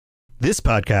This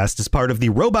podcast is part of the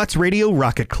Robots Radio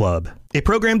Rocket Club, a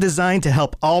program designed to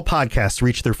help all podcasts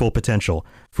reach their full potential.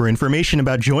 For information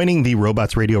about joining the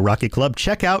Robots Radio Rocket Club,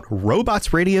 check out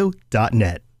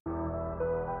robotsradio.net.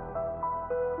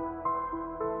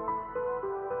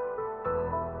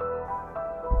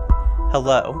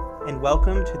 Hello, and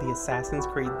welcome to the Assassin's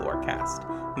Creed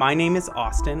Lorecast. My name is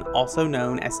Austin, also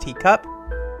known as Teacup.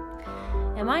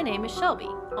 And my name is Shelby,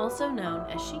 also known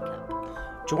as She-Cup.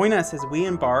 Join us as we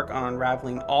embark on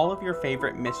unraveling all of your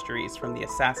favorite mysteries from the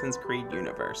Assassin's Creed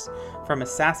universe. From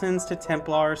assassins to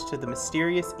Templars to the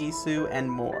mysterious Isu and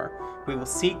more. We will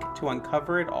seek to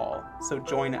uncover it all, so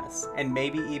join us and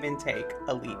maybe even take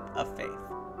a leap of faith.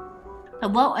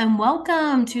 Hello and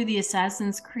welcome to the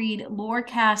Assassin's Creed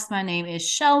Lorecast. My name is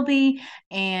Shelby,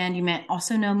 and you may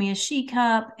also know me as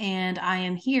She-Cup, and I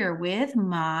am here with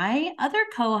my other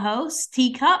co-host,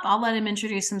 Teacup. I'll let him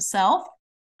introduce himself.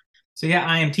 So yeah,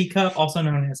 I am Teacup, also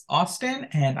known as Austin,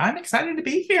 and I'm excited to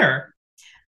be here.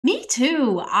 Me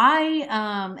too. I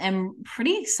am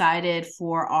pretty excited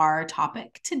for our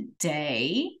topic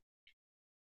today.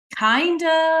 Kind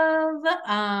of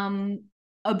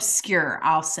obscure,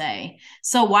 I'll say.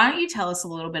 So why don't you tell us a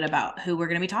little bit about who we're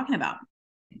going to be talking about?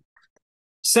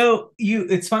 So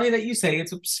it's funny that you say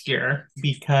it's obscure,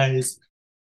 because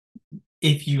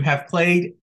if you have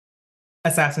played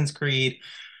Assassin's Creed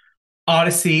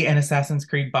Odyssey and Assassin's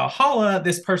Creed Valhalla,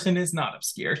 this person is not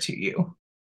obscure to you.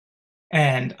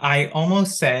 And I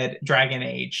almost said Dragon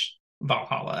Age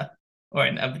Valhalla or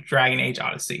Dragon Age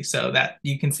Odyssey, so that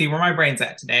you can see where my brain's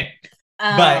at today.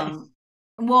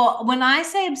 Well, when I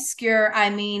say obscure,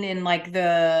 I mean in like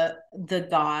the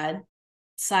god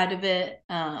side of it,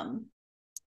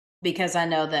 because I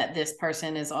know that this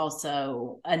person is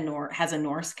also has a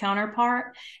Norse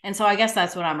counterpart, and so I guess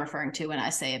that's what I'm referring to when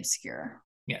I say obscure.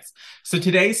 Yes. So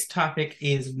today's topic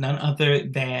is none other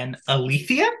than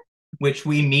Aletheia, which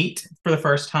we meet for the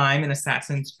first time in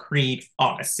Assassin's Creed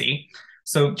Odyssey.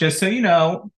 So just so you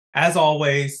know, as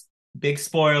always, big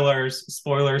spoilers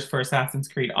for Assassin's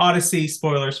Creed Odyssey,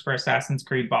 spoilers for Assassin's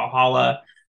Creed Valhalla,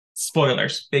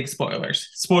 big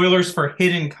spoilers for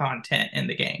hidden content in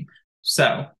the game.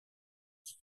 So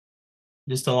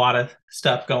just a lot of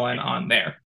stuff going on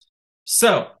there.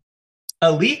 So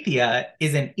Aletheia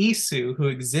is an Isu who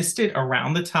existed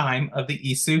around the time of the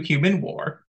Isu-Human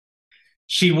War.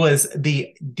 She was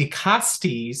the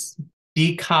Dikastes.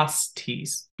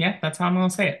 Yeah, that's how I'm going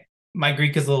to say it. My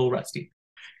Greek is a little rusty.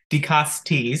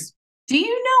 Dikastes. Do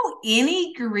you know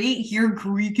any Greek? Your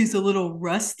Greek is a little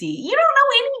rusty. You don't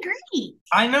know any Greek.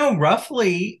 I know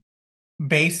roughly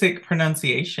basic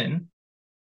pronunciation.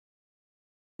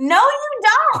 No, you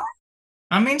don't.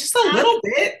 I mean, just a little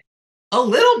bit. A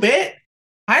little bit.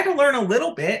 I had to learn a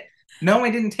little bit. No, I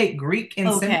didn't take Greek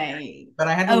in seminary, but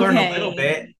I had to learn a little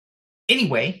bit.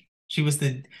 Anyway, she was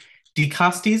the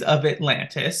Dikastes of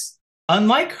Atlantis.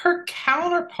 Unlike her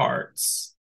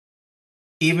counterparts,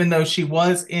 even though she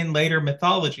was in later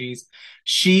mythologies,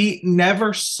 she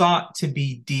never sought to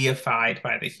be deified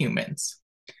by the humans.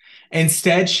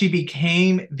 Instead, she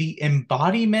became the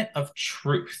embodiment of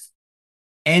truth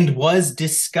and was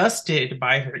disgusted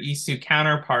by her Isu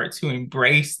counterparts who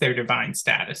embraced their divine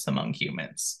status among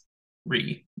humans.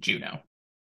 Re Juno.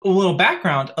 A little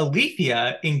background,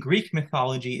 Aletheia in Greek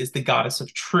mythology is the goddess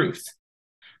of truth.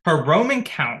 Her Roman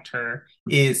counter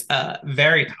is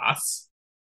Veritas,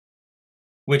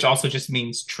 which also just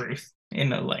means truth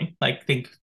in a like think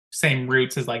same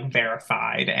roots as like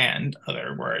verified and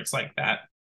other words like that.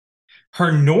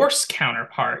 Her Norse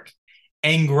counterpart,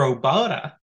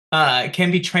 Angrboda,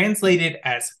 can be translated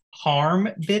as harm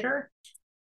bitter,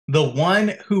 the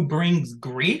one who brings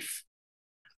grief,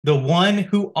 the one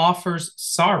who offers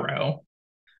sorrow,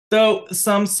 though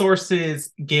some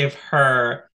sources give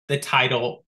her the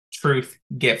title Truth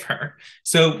Giver.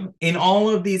 So in all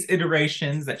of these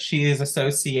iterations that she is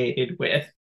associated with,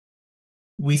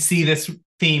 we see this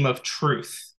theme of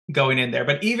truth going in there.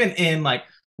 But even in like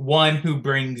one who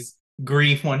brings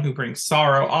grief, one who brings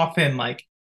sorrow, often like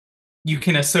you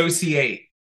can associate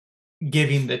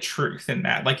giving the truth in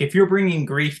that. Like if you're bringing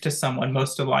grief to someone,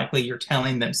 most likely you're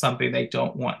telling them something they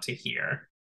don't want to hear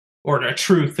or a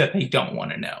truth that they don't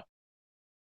want to know.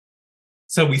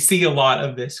 So we see a lot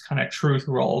of this kind of truth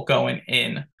role going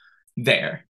in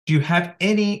there. Do you have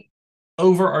any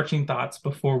overarching thoughts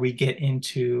before we get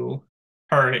into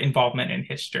her involvement in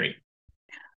history?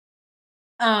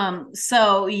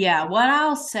 So yeah, what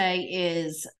I'll say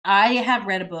is I have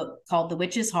read a book called The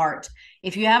Witch's Heart.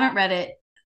 If you haven't read it,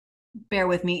 bear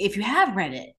with me. If you have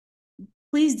read it,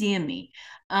 please DM me.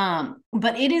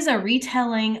 But it is a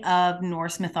retelling of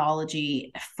Norse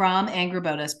mythology from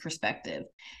Angrboda's perspective.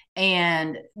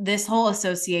 And this whole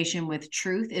association with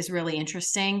truth is really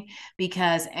interesting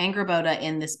because Angrboda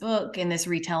in this book, in this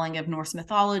retelling of Norse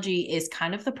mythology, is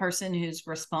kind of the person who's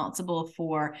responsible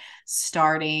for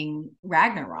starting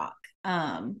Ragnarok.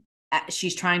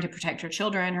 She's trying to protect her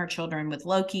children with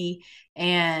Loki,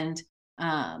 and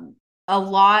a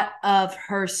lot of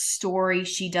her story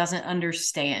she doesn't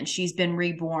understand. She's been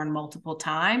reborn multiple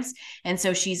times, and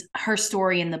so her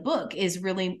story in the book is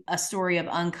really a story of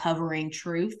uncovering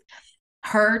truth,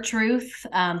 her truth,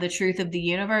 the truth of the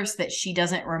universe that she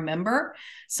doesn't remember.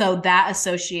 So that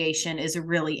association is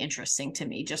really interesting to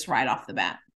me just right off the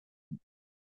bat.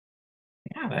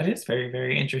 Yeah, that is very,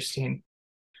 very interesting.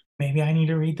 Maybe I need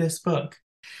to read this book.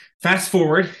 Fast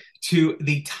forward to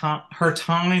her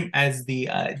time as the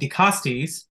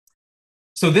Dicastes.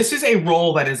 So this is a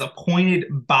role that is appointed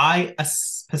by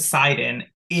Poseidon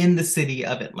in the city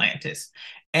of Atlantis.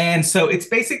 And so it's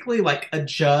basically like a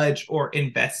judge or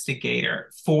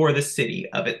investigator for the city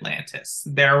of Atlantis.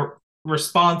 They're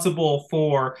responsible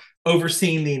for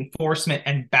overseeing the enforcement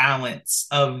and balance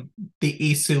of the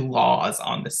Isu laws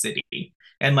on the city,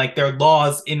 and like their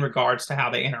laws in regards to how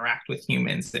they interact with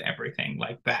humans and everything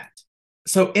like that.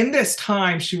 So in this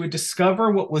time, she would discover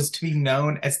what was to be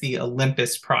known as the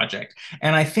Olympus Project.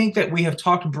 And I think that we have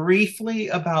talked briefly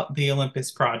about the Olympus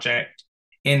Project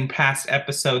in past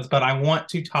episodes, but I want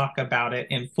to talk about it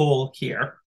in full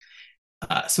here.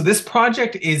 So this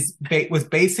project was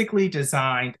basically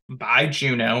designed by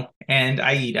Juno and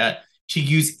Aida to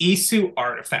use Isu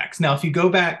artifacts. Now, if you go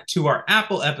back to our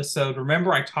Apple episode,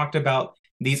 remember I talked about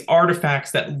these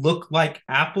artifacts that look like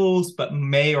apples, but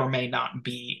may or may not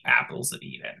be apples of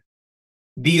Eden.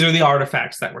 These are the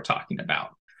artifacts that we're talking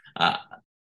about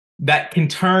that can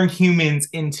turn humans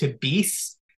into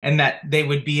beasts, and that they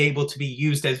would be able to be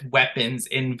used as weapons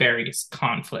in various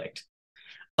conflict.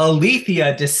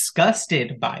 Aletheia,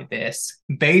 disgusted by this,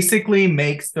 basically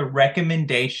makes the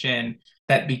recommendation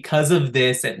that because of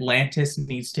this, Atlantis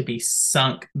needs to be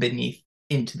sunk beneath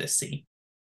into the sea.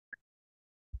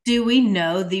 Do we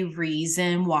know the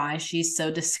reason why she's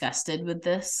so disgusted with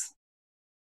this?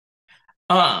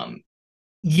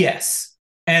 Yes.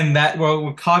 And that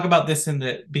we'll talk about this in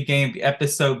the beginning of the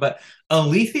episode, but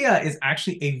Aletheia is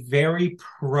actually a very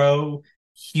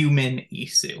pro-human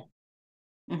Isu.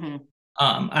 Mm-hmm.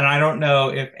 And I don't know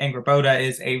if Angrboda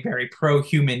is a very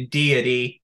pro-human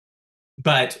deity,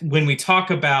 but when we talk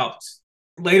about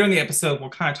later in the episode, we'll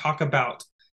kind of talk about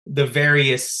the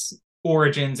various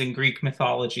origins in Greek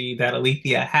mythology that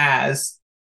Aletheia has,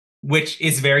 which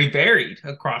is very varied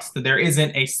across there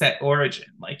isn't a set origin.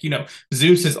 Like,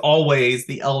 Zeus is always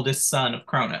the eldest son of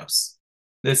Kronos.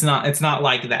 It's not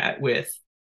like that with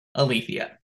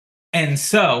Aletheia. And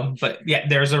so, but yeah,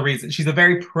 there's a reason. She's a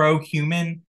very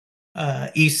pro-human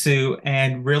Isu,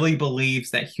 and really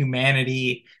believes that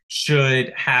humanity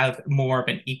should have more of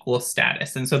an equal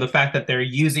status. And so the fact that they're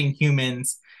using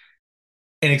humans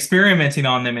and experimenting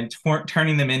on them and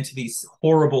turning them into these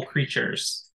horrible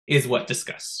creatures is what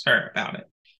disgusts her about it.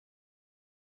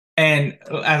 And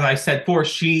as I said before,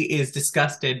 she is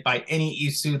disgusted by any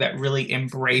Isu that really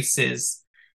embraces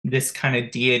this kind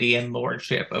of deity and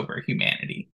lordship over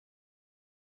humanity.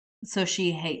 So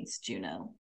she hates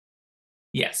Juno.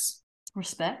 Yes.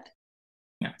 Respect.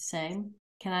 Yeah. Same.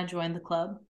 Can I join the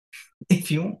club? If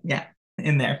you want, yeah,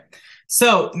 in there.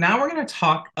 So now we're going to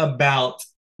talk about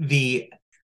the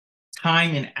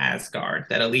time in Asgard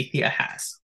that Aletheia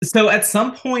has. So at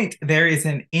some point, there is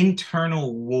an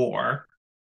internal war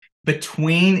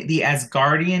between the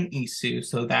Asgardian Isu,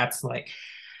 so that's like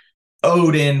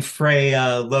Odin,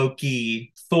 Freya,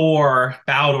 Loki, Thor,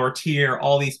 Baldur, Tyr,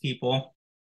 all these people,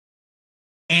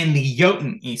 and the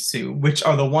Jotun Isu, which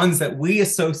are the ones that we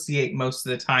associate most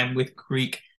of the time with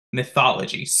Greek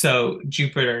mythology. So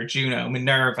Jupiter, Juno,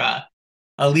 Minerva,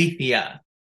 Aletheia,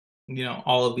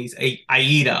 all of these,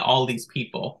 Aida, all these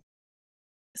people.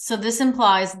 So this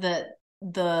implies that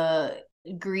the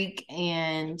Greek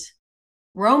and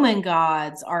Roman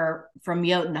gods are from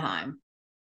Jotunheim.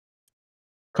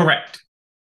 Correct.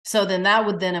 So then that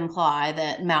would then imply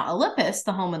that Mount Olympus,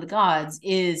 the home of the gods,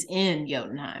 is in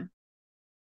Jotunheim.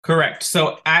 Correct.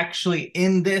 So actually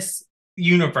in this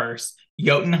universe,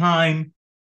 Jotunheim,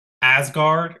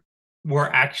 Asgard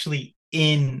were actually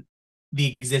in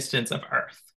the existence of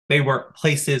Earth. They were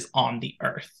places on the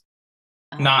Earth,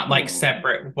 not like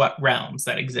separate realms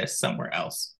that exist somewhere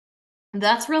else.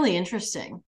 That's really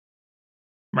interesting.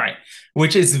 Right.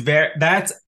 Which is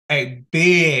that's a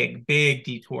big, big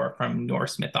detour from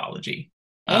Norse mythology.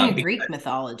 And Greek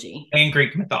mythology. And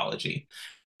Greek mythology.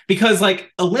 Because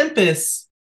like Olympus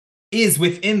is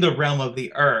within the realm of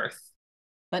the earth.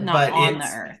 But not on the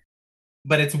earth.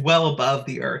 But it's well above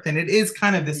the earth. And it is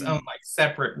kind of this own like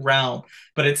separate realm,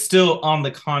 but it's still on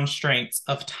the constraints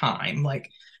of time.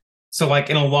 Like, so like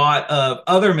in a lot of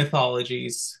other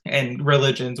mythologies and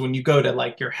religions, when you go to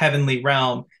like your heavenly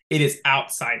realm, it is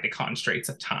outside the constraints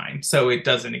of time. So it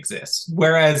doesn't exist.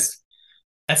 Whereas,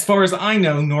 as far as I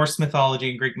know, Norse mythology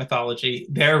and Greek mythology,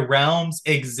 their realms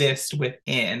exist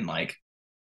within like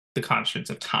the constraints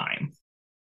of time.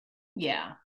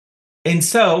 Yeah. And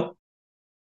so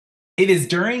it is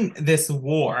during this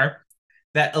war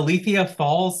that Aletheia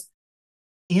falls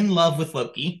in love with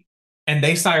Loki, and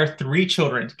they sire 3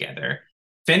 children together: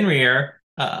 Fenrir,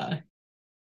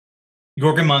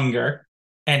 Jormungandr,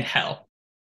 and Hel.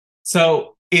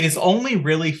 So it is only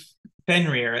really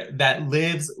Fenrir that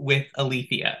lives with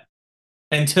Aletheia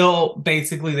until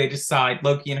basically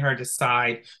Loki and her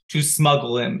decide to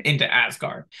smuggle him into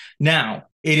Asgard. Now,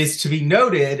 it is to be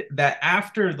noted that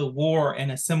after the war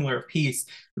and a similar peace,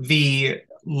 the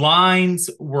lines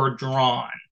were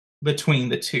drawn between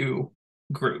the 2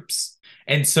 groups.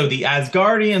 And so the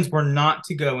Asgardians were not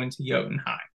to go into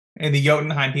Jotunheim, and the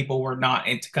Jotunheim people were not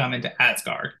to come into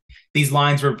Asgard. These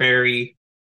lines were very,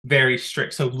 very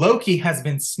strict. So Loki has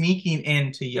been sneaking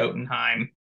into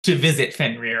Jotunheim to visit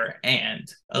Fenrir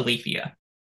and Aletheia.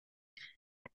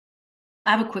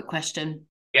 I have a quick question.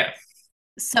 Yeah.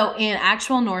 So in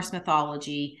actual Norse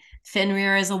mythology,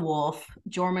 Fenrir is a wolf.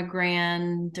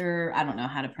 Jormungandr, I don't know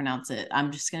how to pronounce it.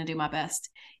 I'm just going to do my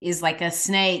best, is like a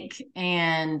snake,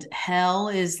 and Hel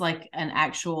is like an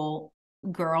actual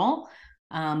girl.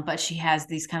 But she has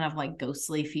these kind of like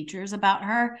ghostly features about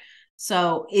her.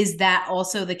 So is that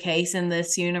also the case in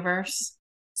this universe?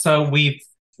 So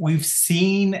we've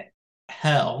seen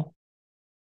Hel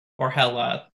or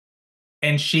Hela,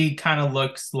 and she kind of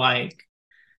looks like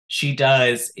she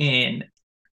does in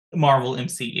Marvel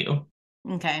MCU.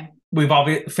 Okay.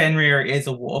 Fenrir is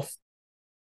a wolf.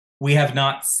 We have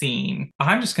not seen,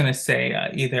 I'm just going to say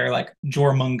either like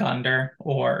Jormungandr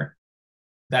or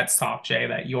that soft J,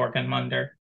 that Jormungandr.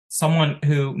 Someone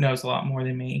who knows a lot more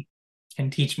than me can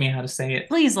teach me how to say it.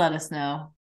 Please let us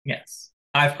know. Yes.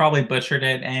 I've probably butchered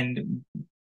it and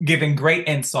given great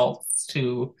insults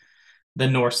to the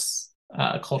Norse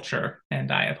culture,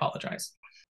 and I apologize.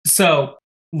 So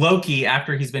Loki,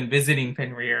 after he's been visiting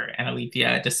Fenrir and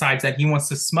Aletheia, decides that he wants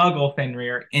to smuggle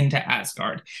Fenrir into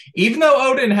Asgard, even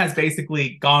though Odin has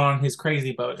basically gone on his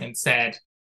crazy boat and said,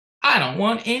 I don't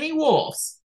want any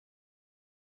wolves.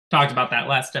 Talked about that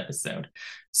last episode.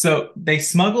 So they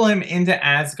smuggle him into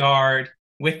Asgard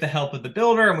with the help of the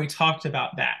builder, and we talked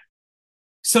about that.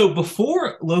 So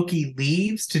before Loki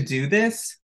leaves to do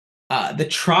this, the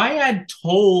Triad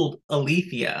told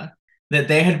Aletheia that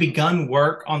they had begun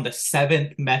work on the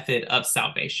 7th method of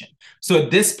salvation. So at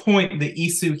this point, the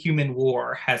Isu-human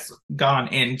war has gone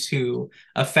into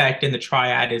effect, and the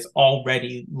Triad is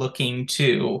already looking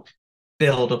to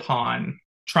build upon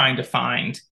trying to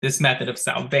find this method of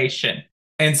salvation.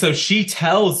 And so she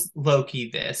tells Loki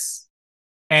this,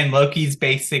 and Loki's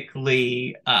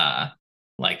basically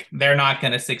like, they're not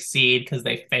going to succeed because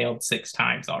they failed 6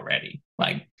 times already.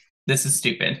 Like, this is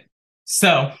stupid.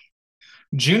 So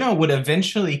Juno would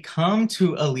eventually come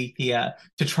to Aletheia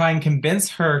to try and convince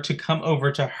her to come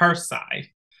over to her side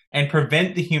and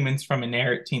prevent the humans from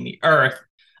inheriting the earth.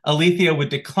 Aletheia would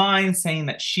decline, saying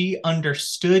that she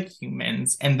understood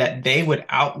humans and that they would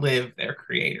outlive their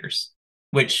creators,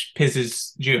 which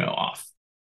pisses Juno off.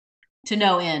 To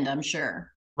no end, I'm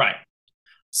sure. Right.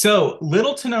 So,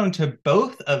 little to known to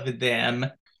both of them,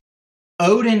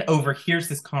 Odin overhears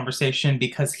this conversation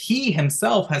because he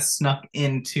himself has snuck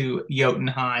into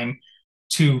Jotunheim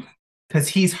because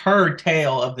he's heard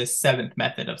tale of this 7th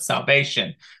method of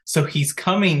salvation. So he's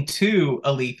coming to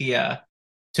Aletheia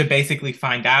to basically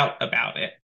find out about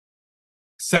it.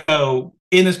 So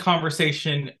in this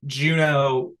conversation,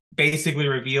 Juno basically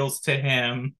reveals to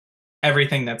him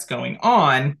everything that's going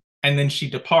on, and then she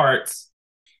departs.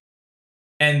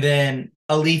 And then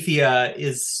Aletheia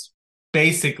is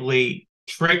basically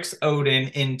tricks Odin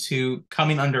into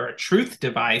coming under a truth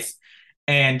device,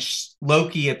 and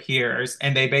Loki appears,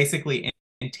 and they basically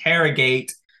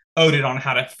interrogate Odin on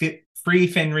how to free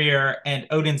Fenrir and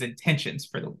Odin's intentions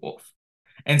for the wolf.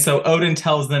 And so Odin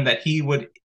tells them that he would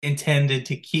intended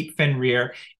to keep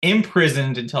Fenrir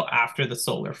imprisoned until after the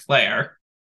solar flare,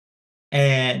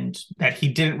 and that he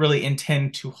didn't really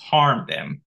intend to harm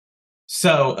them.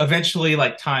 So eventually,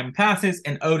 like, time passes,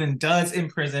 and Odin does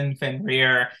imprison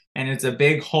Fenrir, and it's a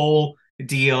big whole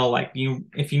deal. Like,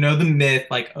 if you know the myth,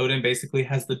 like Odin basically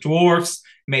has the dwarfs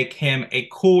make him a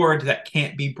cord that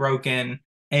can't be broken,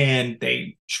 and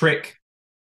they trick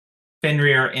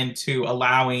Fenrir into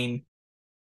allowing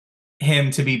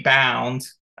him to be bound.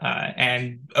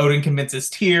 And Odin convinces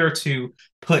Tyr to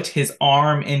put his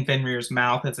arm in Fenrir's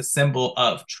mouth as a symbol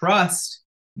of trust,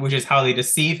 which is how they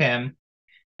deceive him,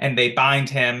 and they bind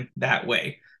him that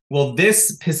way. Well,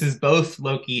 this pisses both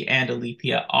Loki and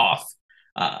Aletheia off.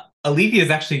 Aletheia is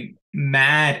actually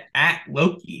mad at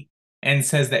Loki and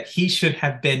says that he should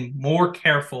have been more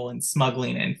careful in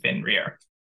smuggling in Fenrir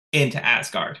into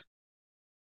Asgard.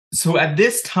 So at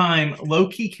this time,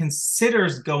 Loki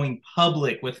considers going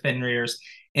public with Fenrir's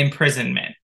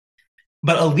imprisonment.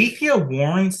 But Aletheia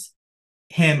warns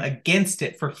him against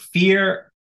it for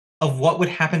fear of what would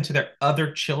happen to their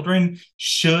other children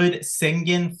should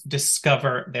Singin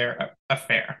discover their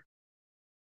affair.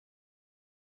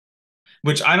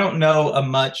 Which I don't know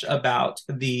much about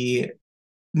the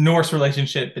Norse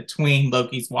relationship between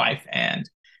Loki's wife and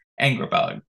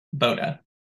Angrboda.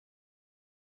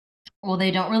 Well,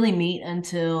 they don't really meet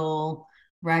until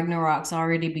Ragnarok's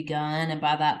already begun, and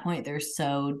by that point they're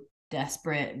so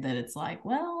desperate that it's like,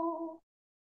 well,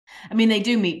 I mean, they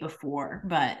do meet before,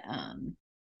 but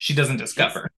she doesn't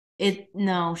discover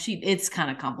it's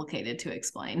kind of complicated to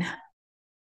explain.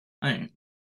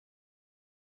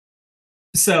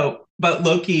 But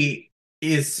Loki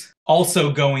is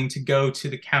also going to go to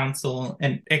the council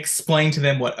and explain to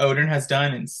them what Odin has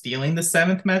done in stealing the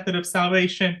seventh method of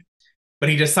salvation. But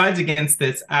he decides against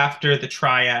this after the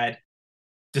Triad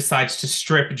decides to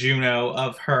strip Juno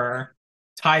of her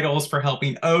titles for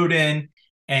helping Odin,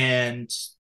 and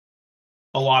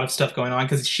a lot of stuff going on,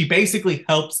 because she basically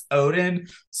helps Odin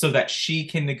so that she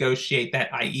can negotiate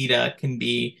that Aida can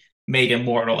be made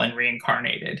immortal and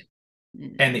reincarnated.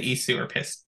 And the Isu are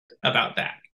pissed about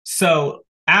that. So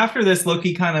after this,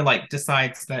 Loki kind of like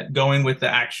decides that going with the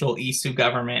actual Isu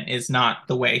government is not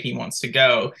the way he wants to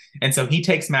go. And so he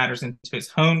takes matters into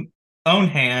his own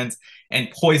hands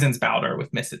and poisons Balder with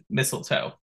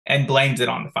mistletoe and blames it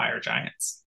on the fire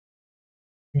giants.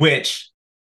 Which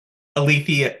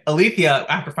Aletheia,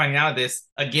 after finding out of this,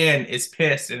 again is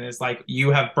pissed and is like,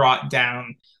 you have brought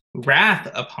down wrath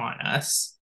upon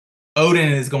us.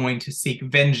 Odin is going to seek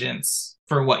vengeance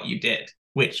for what you did,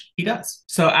 which he does.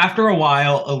 So after a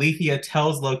while, Aletheia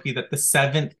tells Loki that the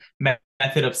seventh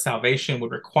method of salvation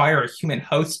would require a human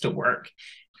host to work.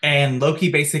 And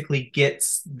Loki basically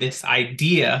gets this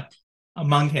idea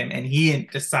among him, and he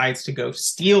decides to go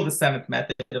steal the seventh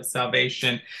method of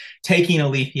salvation, taking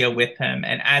Aletheia with him.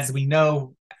 And as we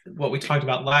know, what we talked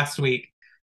about last week,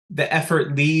 the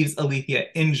effort leaves Aletheia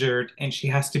injured, and she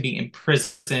has to be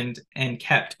imprisoned and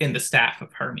kept in the staff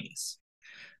of Hermes.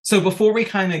 So before we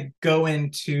kind of go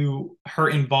into her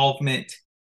involvement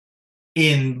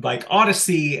in like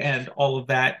Odyssey and all of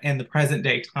that and the present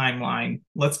day timeline,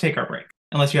 let's take our break.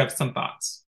 Unless you have some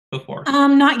thoughts before.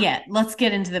 Not yet. Let's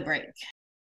get into the break.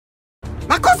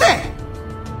 Makose!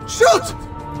 Shoot!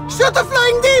 Shoot the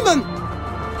flying demon!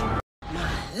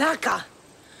 Malaka!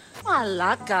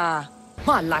 Malaka!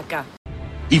 Malaka!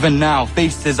 Even now,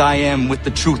 faced as I am with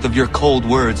the truth of your cold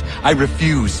words, I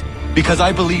refuse, because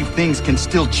I believe things can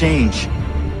still change.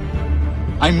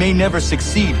 I may never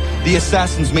succeed. The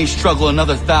assassins may struggle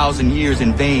another 1,000 years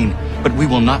in vain, but we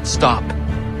will not stop.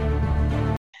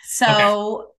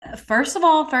 So, first of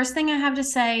all, first thing I have to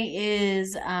say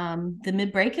is the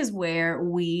mid-break is where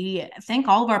we thank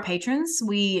all of our patrons.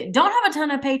 We don't have a ton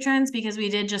of patrons because we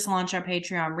did just launch our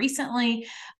Patreon recently,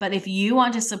 but if you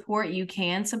want to support, you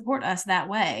can support us that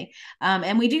way.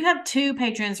 And we do have 2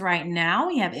 patrons right now.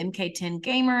 We have MK10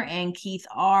 Gamer and Keith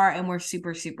R, and we're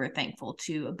super, super thankful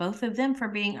to both of them for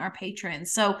being our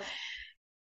patrons. So,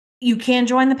 you can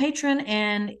join the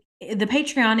Patreon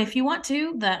if you want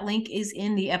to. That link is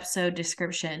in the episode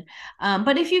description.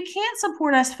 But if you can't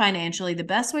support us financially, the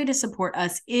best way to support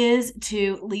us is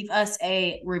to leave us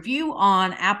a review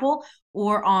on Apple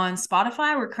or on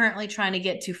Spotify. We're currently trying to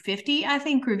get to 50, I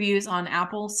think, reviews on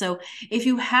Apple. So if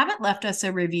you haven't left us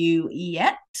a review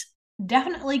yet,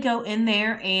 definitely go in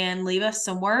there and leave us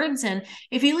some words. And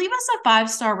if you leave us a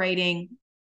 5-star rating,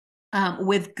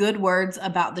 with good words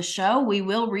about the show, we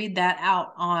will read that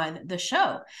out on the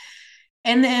show.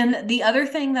 And then the other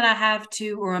thing that I have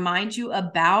to remind you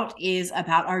about is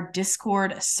about our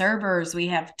Discord servers. We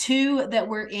have 2 that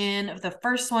we're in. The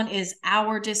first one is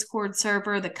our Discord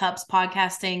server, the Cups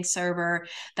podcasting server.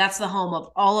 That's the home of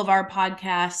all of our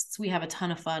podcasts. We have a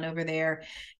ton of fun over there.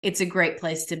 It's a great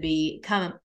place to be.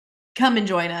 Come and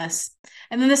join us.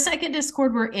 And then the second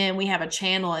Discord we're in, we have a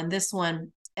channel, and this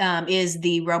one is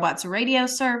the Robots Radio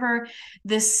server.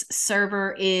 This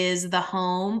server is the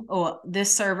home of the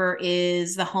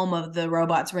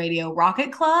Robots Radio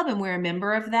Rocket Club, and we're a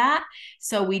member of that.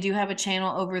 So we do have a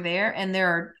channel over there, and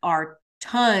there are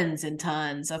tons and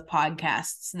tons of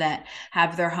podcasts that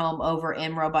have their home over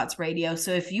in Robots Radio.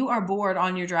 So if you are bored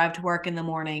on your drive to work in the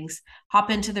mornings, hop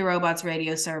into the Robots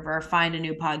Radio server, find a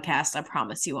new podcast. I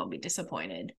promise you won't be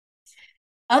disappointed.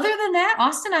 Other than that,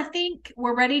 Austin, I think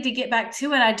we're ready to get back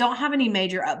to it. I don't have any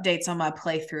major updates on my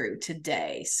playthrough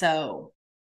today, so...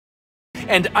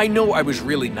 And I know I was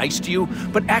really nice to you,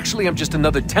 but actually I'm just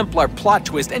another Templar plot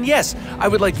twist. And yes, I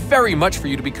would like very much for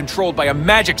you to be controlled by a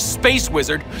magic space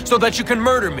wizard so that you can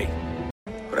murder me.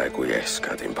 I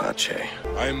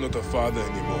am not a father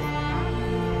anymore.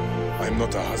 I am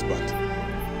not a husband.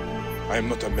 I am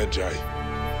not a Magi.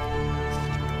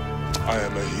 I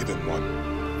am a hidden one.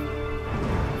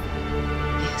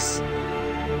 Yes.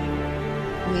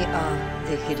 We are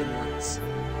the hidden ones.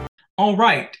 All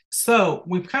right, so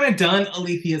we've kind of done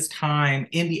Aletheia's time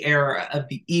in the era of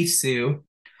the Isu.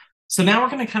 So now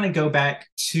we're going to kind of go back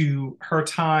to her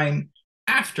time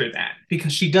after that,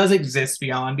 because she does exist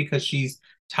beyond, because she's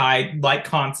tied, like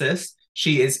Consus,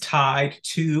 she is tied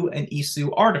to an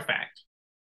Isu artifact.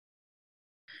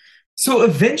 So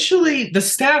eventually the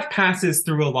staff passes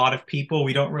through a lot of people.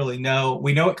 We don't really know.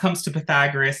 We know it comes to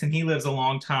Pythagoras, and he lives a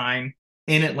long time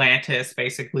in Atlantis,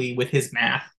 basically with his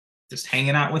math. Just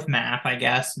hanging out with math, I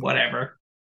guess, whatever.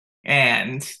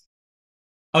 And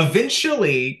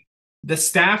eventually, the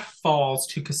staff falls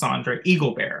to Cassandra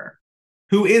Eaglebearer,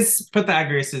 who is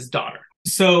Pythagoras' daughter.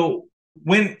 So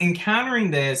when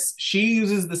encountering this, she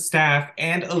uses the staff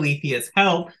and Aletheia's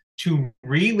help to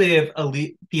relive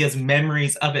Aletheia's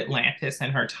memories of Atlantis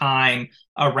and her time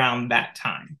around that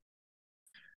time.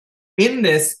 In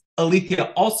this,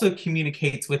 Aletheia also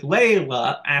communicates with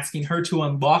Layla, asking her to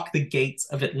unlock the gates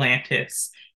of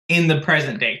Atlantis in the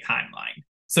present-day timeline.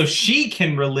 So she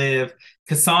can relive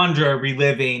Cassandra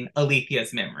reliving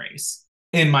Aletheia's memories.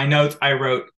 In my notes, I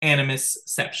wrote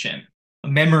animusception, a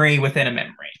memory within a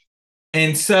memory.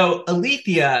 And so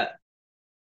Aletheia,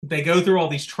 they go through all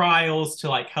these trials to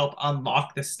like help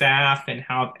unlock the staff and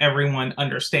have everyone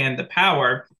understand the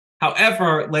power.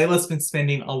 However, Layla's been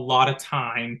spending a lot of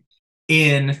time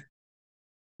in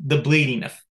the bleeding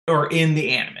or in the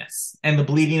animus, and the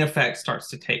bleeding effect starts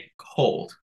to take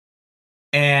hold.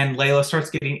 And Layla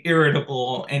starts getting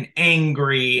irritable and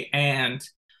angry, and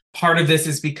part of this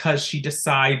is because she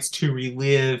decides to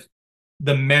relive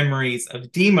the memories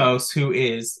of Deimos, who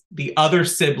is the other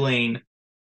sibling.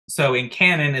 So in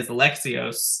canon is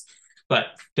Alexios, but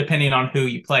depending on who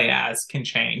you play as can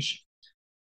change.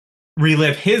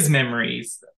 Relive his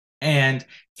memories, and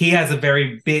he has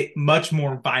a much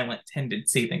more violent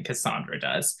tendency than Cassandra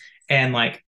does, and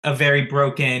like a very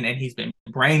broken, and he's been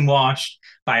brainwashed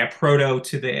by a proto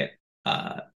to the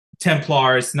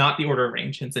Templars, not the Order of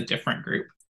Ancients, a different group.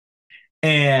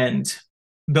 And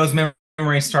those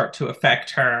memories start to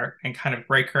affect her and kind of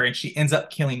break her, and she ends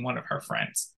up killing one of her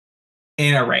friends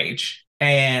in a rage.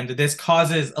 And this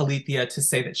causes Aletheia to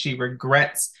say that she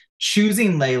regrets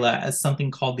choosing Layla as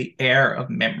something called the heir of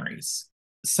memories.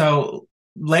 So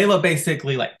Layla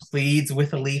basically like pleads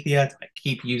with Aletheia to like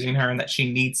keep using her, and that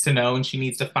she needs to know and she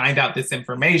needs to find out this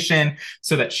information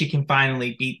so that she can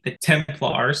finally beat the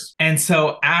Templars. And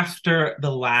so after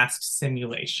the last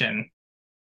simulation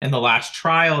and the last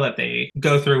trial that they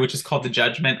go through, which is called the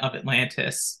Judgment of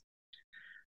Atlantis,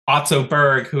 Otto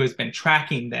Berg, who has been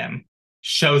tracking them,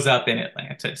 shows up in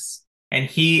Atlantis, and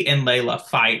he and Layla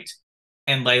fight,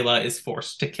 and Layla is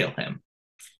forced to kill him.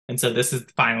 And so this is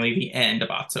finally the end of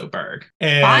Otto Berg.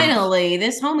 And finally,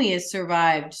 this homie has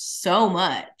survived so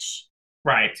much.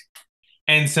 Right.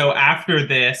 And so after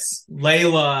this,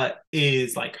 Layla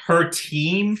is like, her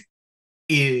team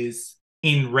is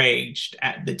enraged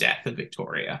at the death of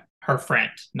Victoria, her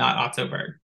friend, not Otto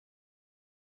Berg.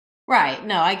 Right.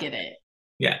 No, I get it.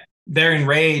 Yeah. They're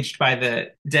enraged by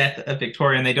the death of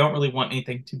Victoria, and they don't really want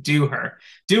anything to do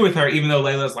with her, even though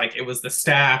Layla's like, it was the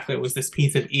staff, it was this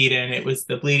piece of Eden, it was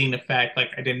the bleeding effect, like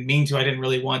I didn't mean to, I didn't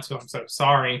really want to, I'm so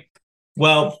sorry.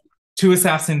 Well, two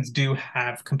assassins do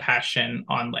have compassion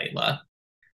on Layla,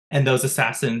 and those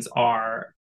assassins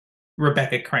are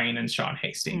Rebecca Crane and Sean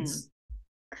Hastings.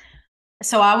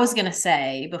 So I was going to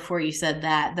say, before you said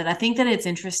that I think that it's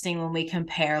interesting when we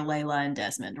compare Layla and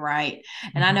Desmond, right?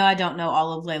 And I know I don't know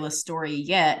all of Layla's story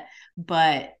yet,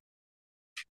 but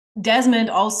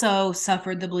Desmond also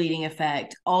suffered the bleeding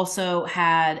effect, also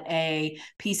had a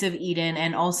piece of Eden,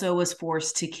 and also was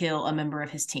forced to kill a member of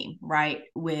his team, right?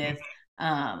 With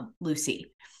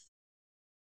Lucy.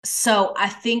 So I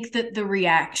think that the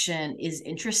reaction is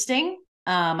interesting.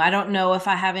 I don't know if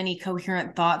I have any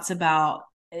coherent thoughts about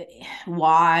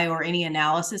why or any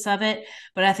analysis of it,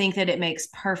 but I think that it makes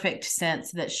perfect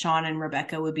sense that Sean and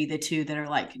Rebecca would be the two that are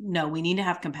like, no, we need to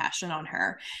have compassion on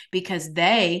her, because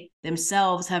they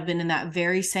themselves have been in that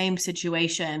very same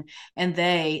situation, and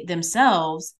they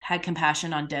themselves had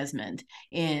compassion on Desmond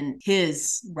in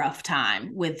his rough time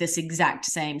with this exact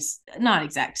same, not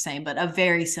exact same, but a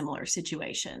very similar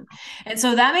situation. And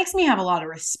so that makes me have a lot of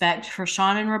respect for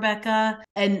Sean and Rebecca,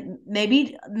 and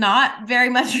maybe not very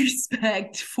much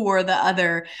respect for the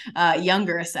other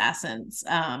younger assassins.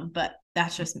 But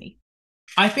that's just me.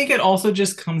 I think it also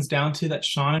just comes down to that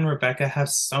Sean and Rebecca have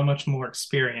so much more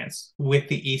experience with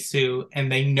the Isu,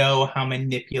 and they know how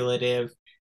manipulative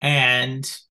and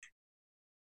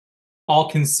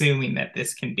all-consuming that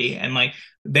this can be. And like,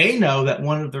 they know that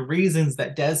one of the reasons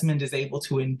that Desmond is able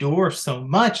to endure so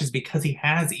much is because he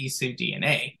has Isu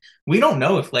DNA. We don't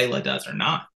know if Layla does or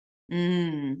not.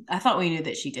 I thought we knew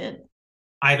that she did.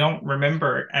 I don't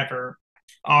remember ever.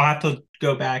 I'll have to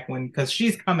go back because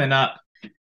she's coming up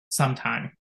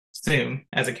sometime soon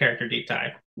as a character deep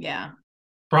dive. Yeah.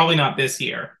 Probably not this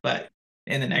year, but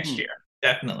in the next year,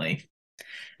 definitely.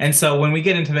 And so when we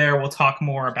get into there, we'll talk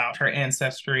more about her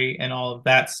ancestry and all of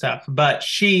that stuff. But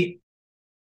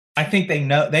I think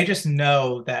they just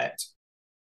know that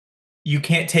you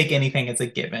can't take anything as a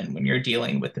given when you're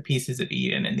dealing with the pieces of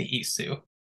Eden and the Isu.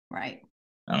 Right.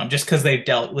 Just because they've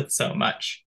dealt with so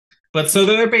much. But so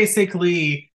they're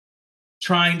basically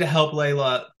trying to help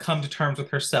Layla come to terms with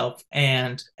herself.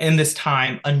 And in this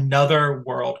time, another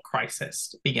world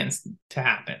crisis begins to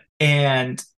happen.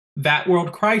 And that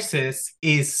world crisis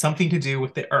is something to do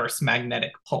with the Earth's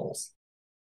magnetic poles.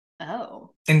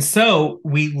 Oh. And so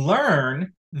we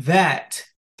learn that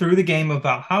through the game of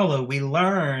Valhalla, we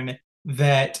learn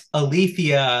that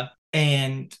Aletheia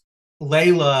and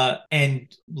Layla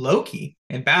and Loki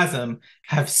and Bazum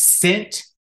have sent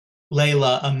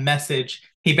Layla a message.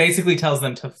 He basically tells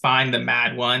them to find the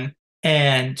Mad One,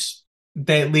 and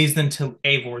that leads them to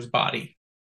Eivor's body,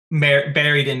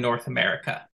 buried in North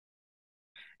America.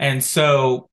 And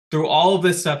so through all of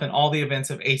this stuff and all the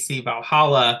events of AC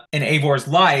Valhalla and Eivor's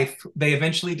life, they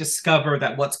eventually discover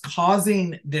that what's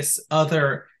causing this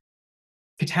other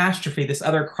catastrophe, this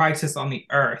other crisis on the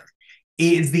Earth,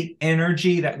 is the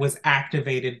energy that was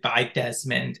activated by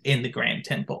Desmond in the Grand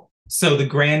Temple. So the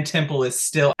Grand Temple is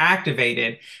still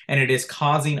activated, and it is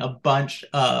causing a bunch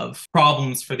of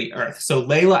problems for the Earth. So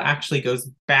Layla actually goes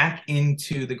back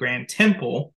into the Grand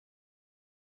Temple,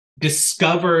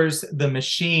 discovers the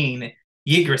machine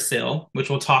Yggdrasil, which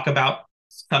we'll talk about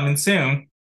coming soon.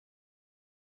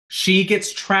 She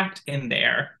gets trapped in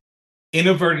there,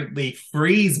 inadvertently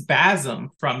frees Bazum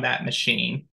from that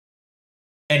machine,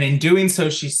 and in doing so,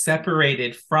 she's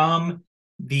separated from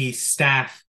the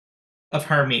staff of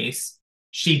Hermes.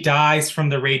 She dies from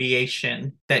the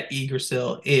radiation that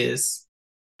Yggdrasil is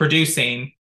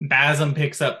producing. Bazum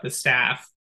picks up the staff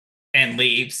and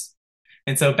leaves.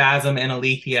 And so Bazum and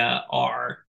Aletheia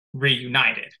are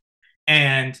reunited.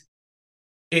 And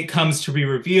it comes to be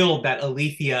revealed that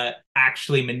Aletheia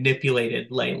actually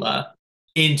manipulated Layla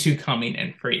into coming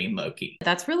and freeing Loki.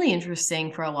 That's really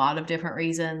interesting for a lot of different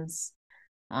reasons.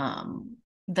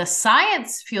 The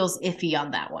science feels iffy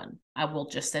on that one, I will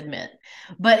just admit.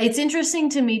 But it's interesting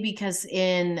to me because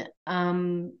in,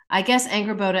 I guess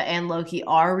Angrboda and Loki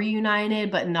are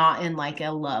reunited, but not in like a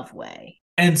love way.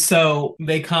 And so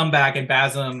they come back, and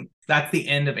Bazum, that's the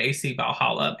end of AC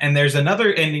Valhalla. And there's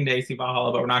another ending to AC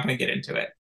Valhalla, but we're not going to get into it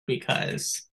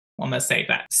because I'm going to save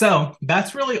that. So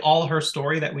that's really all her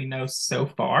story that we know so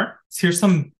far. So here's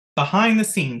some behind the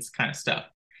scenes kind of stuff.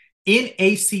 In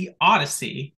AC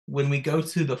Odyssey, when we go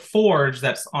to the forge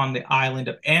that's on the island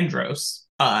of Andros,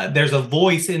 there's a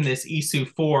voice in this Isu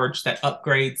forge that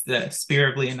upgrades the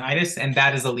Spear of Leonidas, and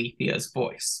that is Aletheia's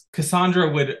voice. Cassandra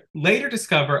would later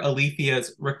discover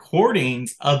Aletheia's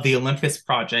recordings of the Olympus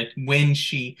project when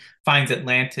she finds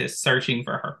Atlantis searching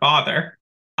for her father.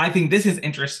 I think this is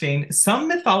interesting. Some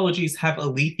mythologies have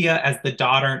Aletheia as the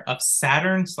daughter of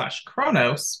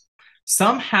Saturn/Kronos.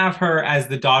 Some have her as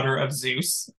the daughter of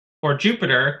Zeus or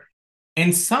Jupiter,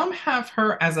 and some have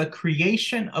her as a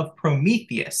creation of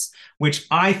Prometheus, which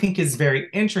I think is very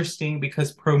interesting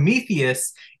because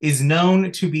Prometheus is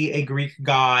known to be a Greek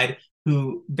god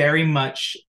who very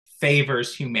much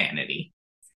favors humanity.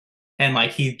 And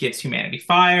like, he gives humanity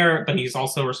fire, but he's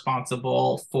also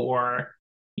responsible for,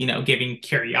 giving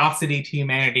curiosity to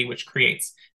humanity, which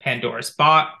creates Pandora's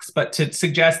box. But to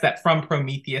suggest that from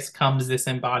Prometheus comes this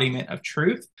embodiment of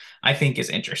truth, I think is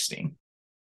interesting.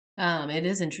 It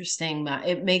is interesting.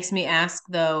 It makes me ask,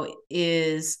 though,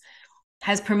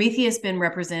 has Prometheus been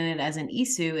represented as an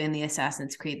Isu in the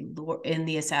Assassin's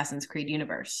Creed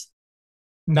universe?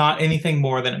 Not anything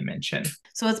more than a mention.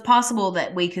 So it's possible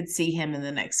that we could see him in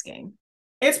the next game.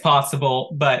 It's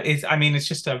possible, but it's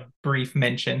just a brief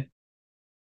mention.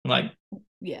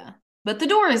 Yeah. But the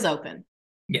door is open.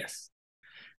 Yes.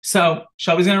 So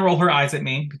Shelby's going to roll her eyes at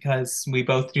me because we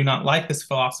both do not like this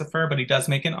philosopher, but he does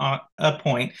make a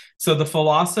point. So the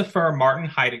philosopher Martin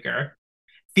Heidegger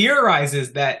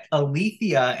theorizes that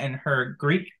Aletheia and her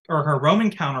Greek or her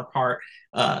Roman counterpart,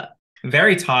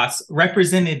 Veritas,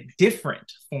 represented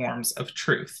different forms of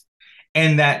truth.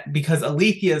 And that because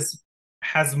Aletheia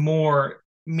has more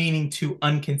meaning to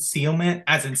unconcealment,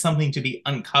 as in something to be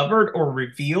uncovered or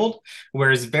revealed,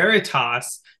 whereas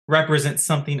Veritas represents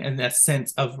something in the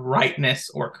sense of rightness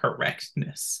or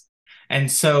correctness.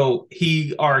 And so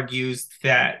he argues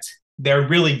that they're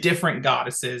really different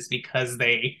goddesses because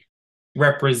they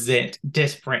represent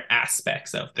different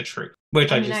aspects of the truth,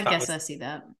 which I guess I see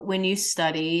that. When you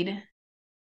studied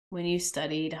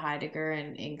Heidegger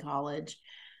in college,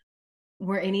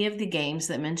 were any of the games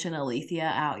that mention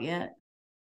Aletheia out yet?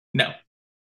 No.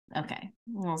 Okay.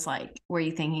 Well, I was like, were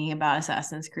you thinking about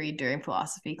Assassin's Creed during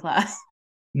philosophy class?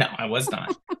 No, I was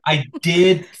not. I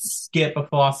did skip a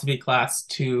philosophy class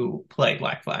to play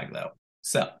Black Flag, though.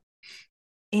 So.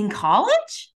 In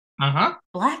college? Uh-huh.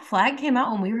 Black Flag came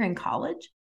out when we were in college?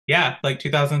 Yeah, like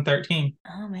 2013.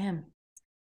 Oh, man.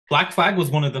 Black Flag was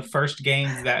one of the first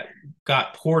games that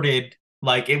got ported.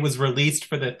 Like, it was released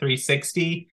for the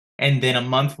 360, and then a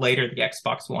month later, the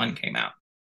Xbox One came out.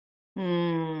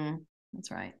 That's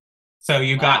right. So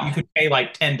you could pay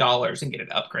like $10 and get it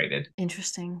upgraded.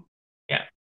 Interesting. Yeah.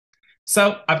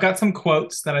 So I've got some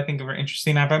quotes that I think are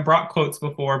interesting. I haven't brought quotes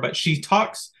before, but she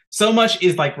talks so much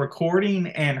is like recording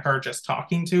and her just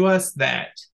talking to us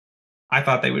that I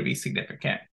thought they would be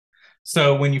significant.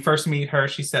 So when you first meet her,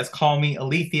 she says, "Call me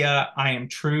Aletheia. I am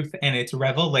truth and its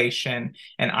revelation,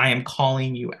 and I am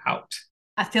calling you out."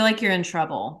 I feel like you're in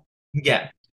trouble. Yeah.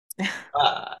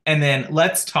 And then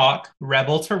let's talk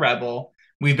rebel to rebel.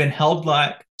 We've been held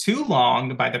back too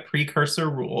long by the precursor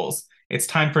rules. It's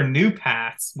time for new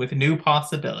paths with new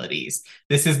possibilities.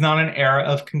 This is not an era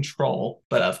of control,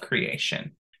 but of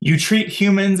creation. You treat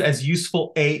humans as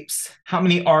useful apes. How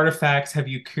many artifacts have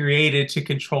you created to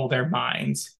control their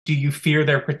minds? Do you fear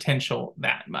their potential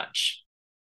that much?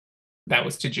 That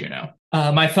was to Juno.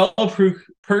 My fellow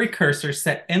precursors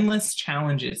set endless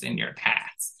challenges in your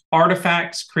paths.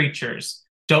 Artifacts, creatures.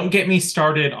 Don't get me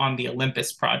started on the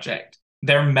Olympus project.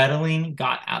 Their meddling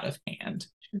got out of hand.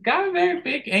 She's got a very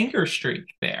big anger streak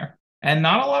there, and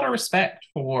not a lot of respect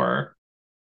for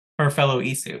her fellow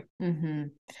Isu. Mm-hmm.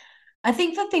 I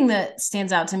think the thing that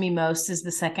stands out to me most is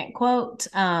the second quote,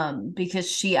 because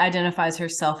she identifies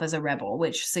herself as a rebel,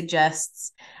 which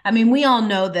suggests, we all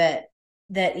know that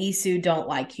Isu don't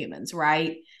like humans,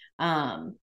 right?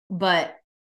 But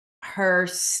her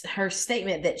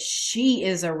statement that she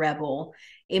is a rebel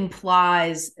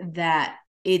implies that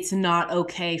it's not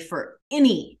okay for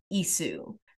any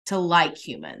Isu to like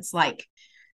humans.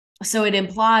 So it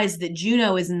implies that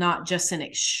Juno is not just an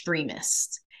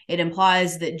extremist. It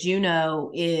implies that Juno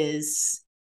is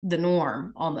the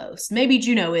norm almost. Maybe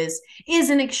Juno is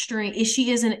an extreme.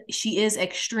 She is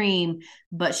extreme,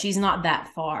 but she's not that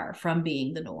far from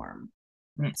being the norm.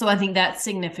 So I think that's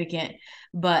significant.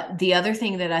 But the other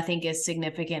thing that I think is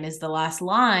significant is the last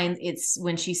line. It's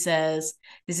when she says,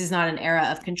 this is not an era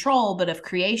of control, but of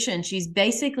creation. She's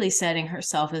basically setting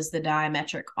herself as the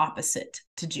diametric opposite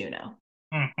to Juno.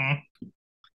 Mm-hmm.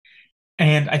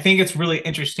 And I think it's really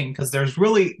interesting because there's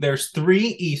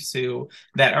three Isu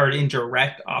that are in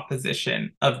direct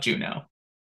opposition of Juno.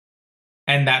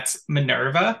 And that's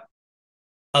Minerva,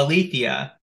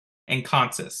 Aletheia, and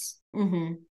Consus.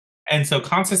 Mm-hmm. And so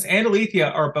Consus and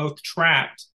Aletheia are both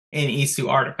trapped in Isu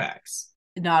artifacts.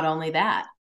 Not only that,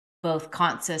 both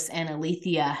Consus and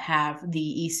Aletheia have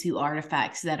the Isu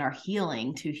artifacts that are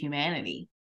healing to humanity.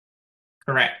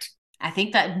 Correct. I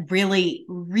think that really,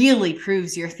 really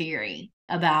proves your theory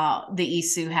about the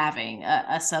Isu having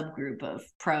a subgroup of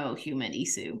pro-human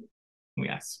Isu.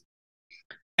 Yes.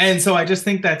 And so I just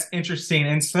think that's interesting.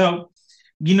 And so,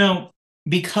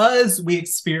 because we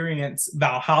experience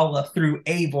Valhalla through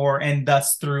Eivor and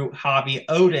thus through Havi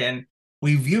Odin,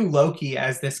 we view Loki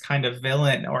as this kind of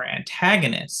villain or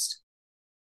antagonist.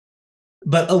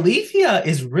 But Aletheia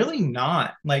is really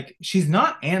not, she's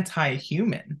not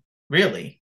anti-human,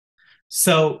 really.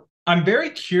 So I'm very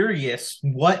curious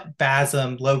what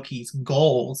Basim Loki's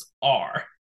goals are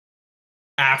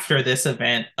after this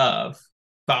event of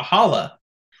Valhalla.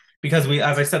 because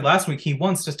as I said last week, he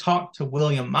wants to talk to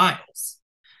William Miles.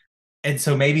 And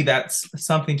so maybe that's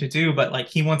something to do, but like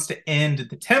he wants to end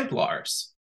the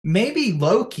Templars. Maybe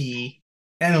Loki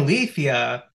and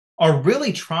Aletheia are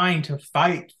really trying to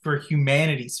fight for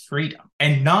humanity's freedom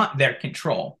and not their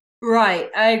control. Right.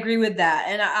 I agree with that.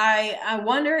 And I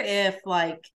wonder if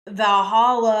like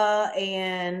Valhalla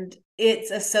and its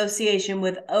association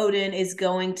with Odin is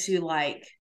going to like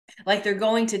they're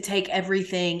going to take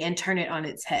everything and turn it on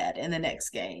its head in the next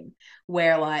game,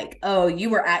 where like, oh, you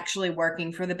were actually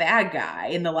working for the bad guy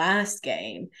in the last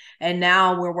game, and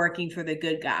now we're working for the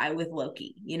good guy with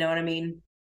Loki. You know what I mean?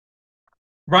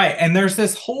 Right. And there's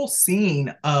this whole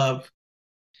scene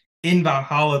in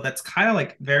Valhalla that's kind of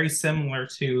like very similar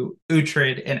to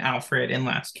Uhtred and Alfred in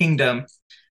Last Kingdom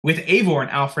with Eivor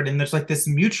and Alfred. And there's like this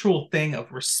mutual thing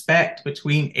of respect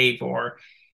between Eivor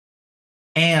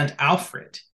and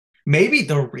Alfred. Maybe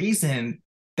the reason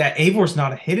that Eivor's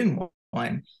not a hidden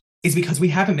one is because we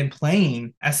haven't been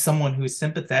playing as someone who is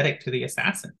sympathetic to the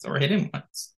assassins or hidden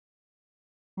ones.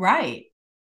 Right.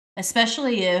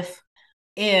 Especially if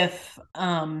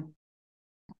Eivor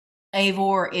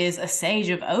is a sage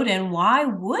of Odin, why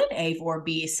would Eivor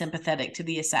be sympathetic to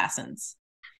the assassins?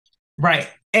 Right.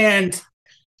 And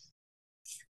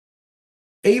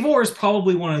Eivor is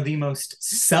probably one of the most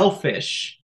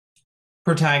selfish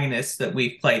protagonists that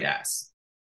we've played as.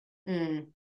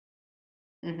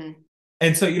 Mm-hmm.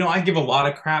 And so, I give a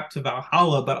lot of crap to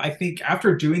Valhalla, but I think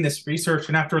after doing this research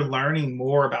and after learning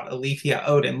more about Aletheia,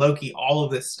 Odin, Loki, all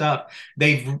of this stuff,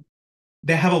 they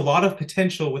have a lot of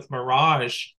potential with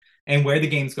Mirage and where the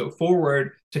games go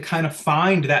forward to kind of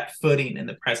find that footing in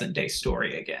the present day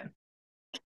story again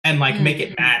and make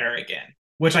it matter again,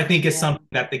 which I think is something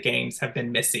that the games have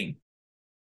been missing.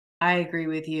 I agree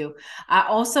with you. I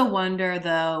also wonder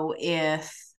though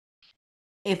if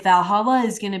Valhalla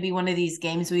is going to be one of these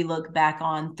games we look back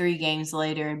on 3 games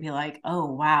later and be like, oh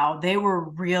wow, they were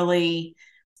really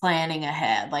planning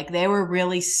ahead. Like they were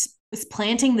really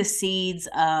planting the seeds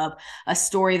of a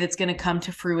story that's going to come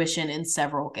to fruition in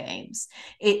several games.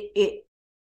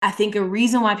 I think a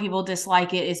reason why people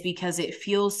dislike it is because it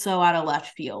feels so out of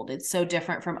left field. It's so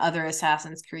different from other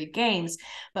Assassin's Creed games,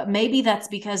 but maybe that's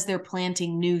because they're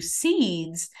planting new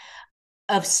seeds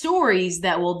of stories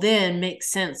that will then make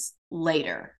sense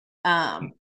later.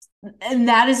 And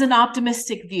that is an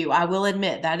optimistic view. I will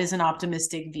admit that is an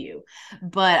optimistic view,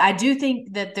 but I do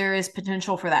think that there is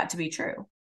potential for that to be true.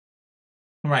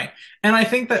 Right. And I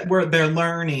think that they're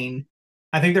learning.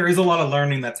 I think there is a lot of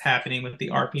learning that's happening with the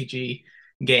RPG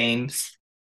games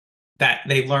that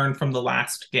they learned from the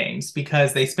last games,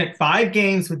 because they spent 5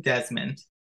 games with Desmond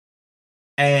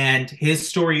and his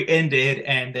story ended,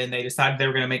 and then they decided they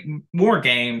were going to make more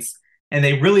games, and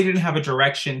they really didn't have a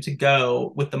direction to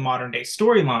go with the modern day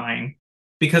storyline,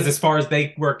 because as far as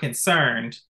they were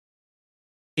concerned,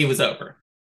 it was over.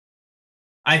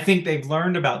 I think they've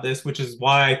learned about this, which is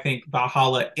why I think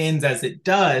Valhalla ends as it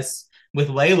does with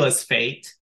Layla's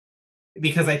fate,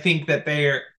 because I think that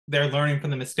they're learning from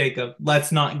the mistake of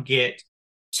let's not get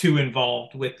too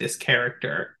involved with this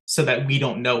character so that we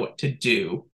don't know what to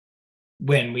do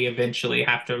when we eventually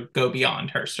have to go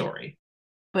beyond her story.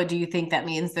 But do you think that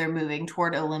means they're moving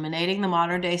toward eliminating the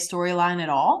modern day storyline at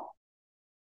all?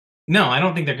 No, I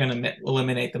don't think they're going to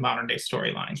eliminate the modern day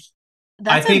storyline.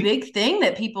 That's a big thing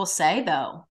that people say,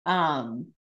 though.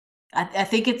 I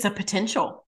think it's a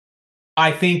potential.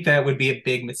 I think that would be a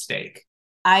big mistake.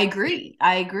 I agree,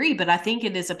 but I think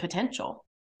it is a potential.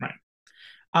 Right.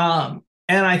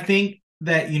 And I think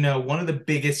that, one of the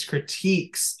biggest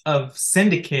critiques of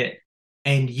Syndicate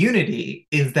and Unity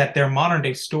is that their modern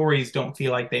day stories don't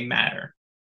feel like they matter.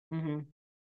 Mm-hmm.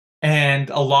 And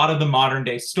a lot of the modern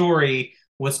day story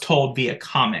was told via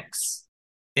comics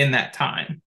in that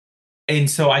time. And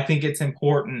so I think it's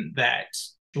important that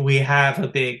we have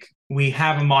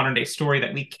a modern day story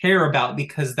that we care about,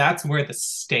 because that's where the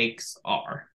stakes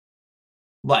are.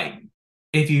 Like,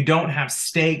 if you don't have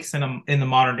stakes in the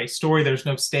modern day story, there's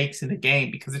no stakes in the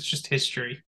game, because it's just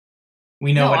history.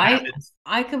 We know what happens.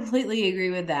 I completely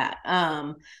agree with that.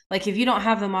 Like if you don't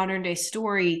have the modern day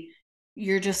story,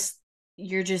 you're just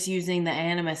using the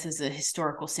Animus as a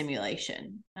historical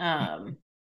simulation.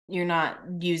 You're not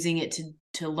using it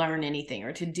to learn anything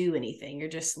or to do anything. You're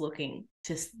just looking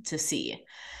to see.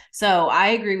 So I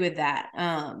agree with that.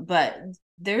 But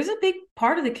there's a big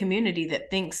part of the community that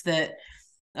thinks that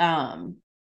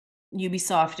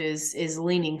Ubisoft is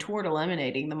leaning toward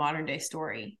eliminating the modern day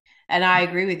story. And I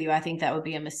agree with you. I think that would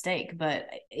be a mistake, but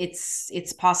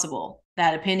it's possible.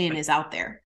 That opinion is out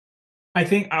there.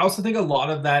 I also think a lot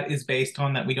of that is based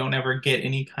on that we don't ever get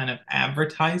any kind of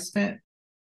advertisement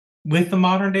with the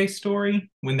modern day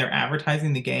story when they're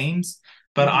advertising the games,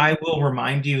 but I will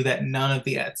remind you that none of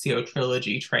the Ezio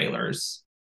trilogy trailers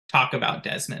talk about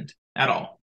Desmond at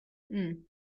all.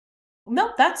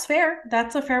 No, that's fair.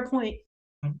 That's a fair point.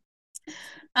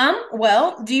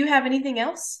 Well, do you have anything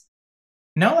else?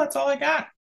 No, that's all I got.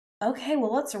 Okay,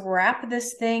 well, let's wrap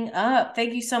this thing up.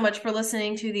 Thank you so much for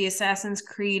listening to the Assassin's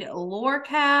Creed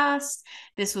Lorecast.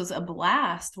 This was a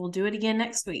blast. We'll do it again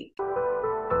next week.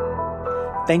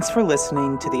 Thanks for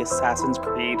listening to the Assassin's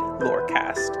Creed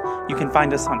Lorecast. You can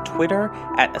find us on Twitter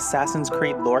at Assassin's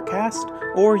Creed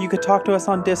Lorecast, or you could talk to us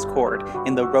on Discord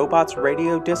in the Robots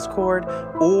Radio Discord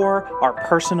or our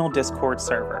personal Discord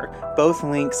server, both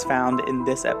links found in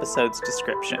this episode's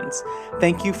descriptions.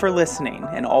 Thank you for listening,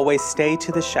 and always stay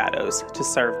to the shadows to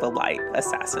serve the light,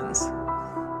 Assassins.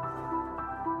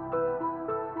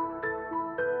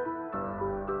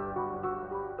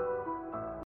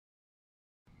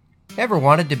 Ever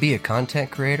wanted to be a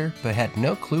content creator but had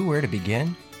no clue where to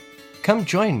begin? Come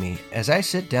join me as I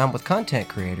sit down with content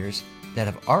creators that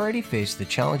have already faced the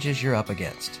challenges you're up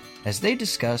against, as they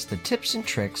discuss the tips and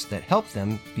tricks that help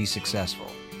them be successful.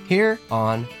 Here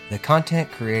on The Content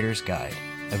Creator's Guide,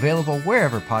 available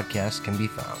wherever podcasts can be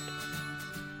found.